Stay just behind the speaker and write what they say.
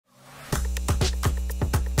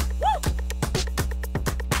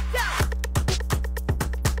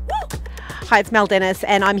Hi, it's Mel Dennis,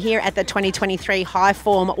 and I'm here at the 2023 High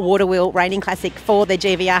Form Water Wheel Reining Classic for the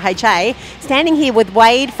GVRHA, standing here with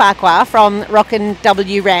Ellise Farquhar from Rockin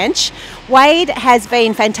W Ranch. Wade has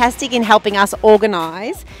been fantastic in helping us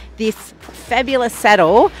organise this fabulous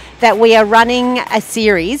saddle that we are running a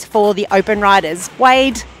series for the open riders.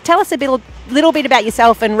 Wade, tell us a little bit about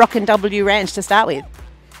yourself and Rockin W Ranch to start with.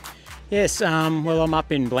 Yes, well, I'm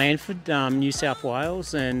up in Blandford, New South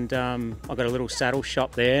Wales, and I've got a little saddle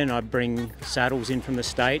shop there, and I bring saddles in from the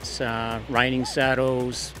States, reining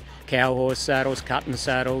saddles, cow horse saddles, cutting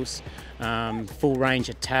saddles, full range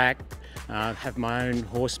attack, have my own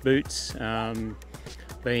horse boots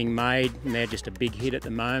being made, and they're just a big hit at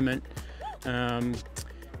the moment.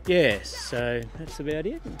 Yeah, so that's about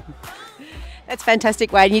it. That's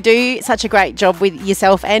fantastic, Wade. You do such a great job with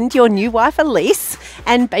yourself and your new wife, Ellise,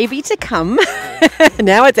 and baby to come.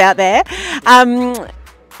 Now it's out there.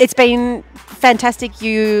 It's been fantastic.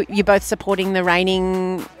 You're both supporting the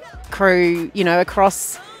reining crew, you know,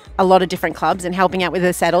 across a lot of different clubs and helping out with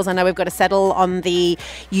the saddles. I know we've got a saddle on the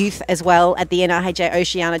youth as well at the NRHA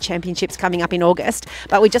Oceania Championships coming up in August.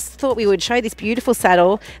 But we just thought we would show this beautiful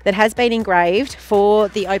saddle that has been engraved for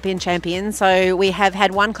the Open Champions. So we have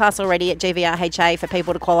had one class already at GVRHA for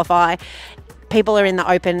people to qualify. People are in the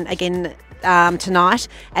Open again tonight,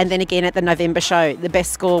 and then again at the November show. The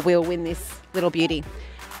best score will win this little beauty.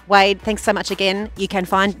 Wade, thanks so much again. You can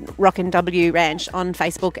find Rockin W Ranch on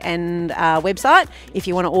Facebook and website if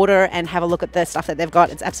you want to order and have a look at the stuff that they've got.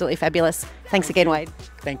 It's absolutely fabulous. Thanks again, Wade.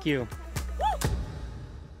 Thank you.